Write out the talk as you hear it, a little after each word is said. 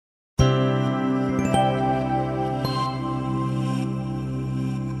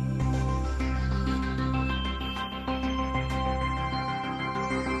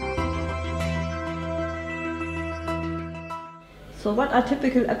So what are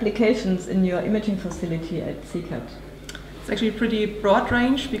typical applications in your imaging facility at CECAD? It's actually a pretty broad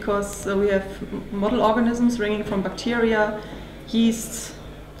range because we have model organisms ranging from bacteria, yeasts,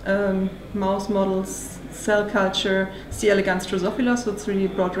 mouse models, cell culture, C. elegans, Drosophila, so it's really a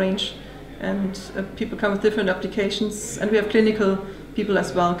broad range. And people come with different applications, and we have clinical people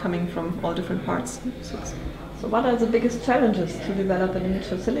as well coming from all different parts. So what are the biggest challenges to develop an image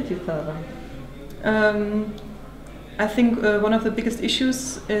facility further? I think one of the biggest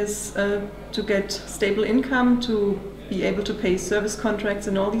issues is to get stable income, to be able to pay service contracts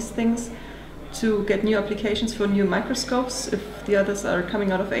and all these things, to get new applications for new microscopes if the others are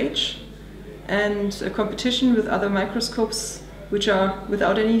coming out of age, and a competition with other microscopes which are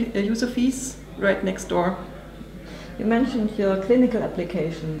without any user fees right next door. You mentioned your clinical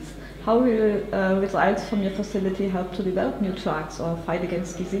applications. How will results from your facility help to develop new drugs or fight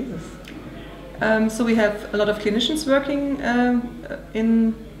against diseases? So we have a lot of clinicians working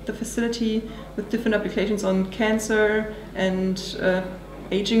in the facility with different applications on cancer and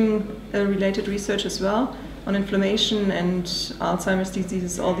aging related research as well, on inflammation and Alzheimer's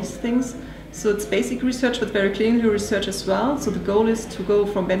diseases, all these things. So it's basic research but very clinical research as well. So the goal is to go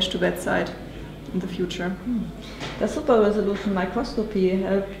from bench to bedside in the future. Does super resolution microscopy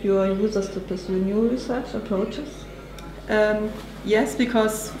help your users to pursue new research approaches? Yes,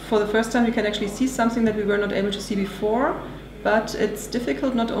 because for the first time we can actually see something that we were not able to see before, but it's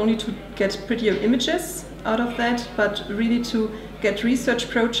difficult not only to get prettier images out of that, but really to get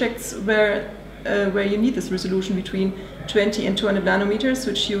research projects where you need this resolution between 20 and 200 nanometers,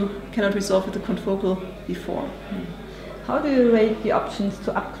 which you cannot resolve with the confocal before. How do you rate the options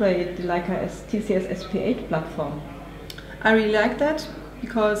to upgrade the Leica TCS SP8 platform? I really like that,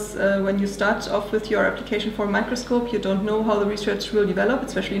 because when you start off with your application for a microscope, you don't know how the research will develop,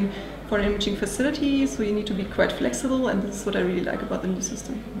 especially for an imaging facility, so you need to be quite flexible, and this is what I really like about the new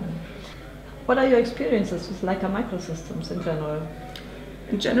system. What are your experiences with Leica Microsystems in general?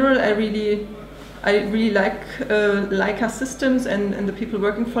 In general, I really like Leica systems and the people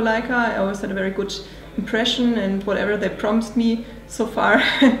working for Leica. I always had a very good impression, and whatever they promised me so far,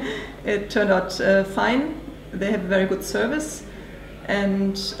 it turned out fine. They have a very good service,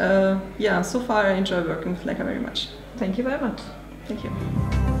 and yeah, so far I enjoy working with Leica very much. Thank you very much. Thank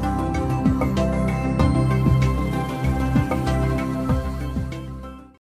you.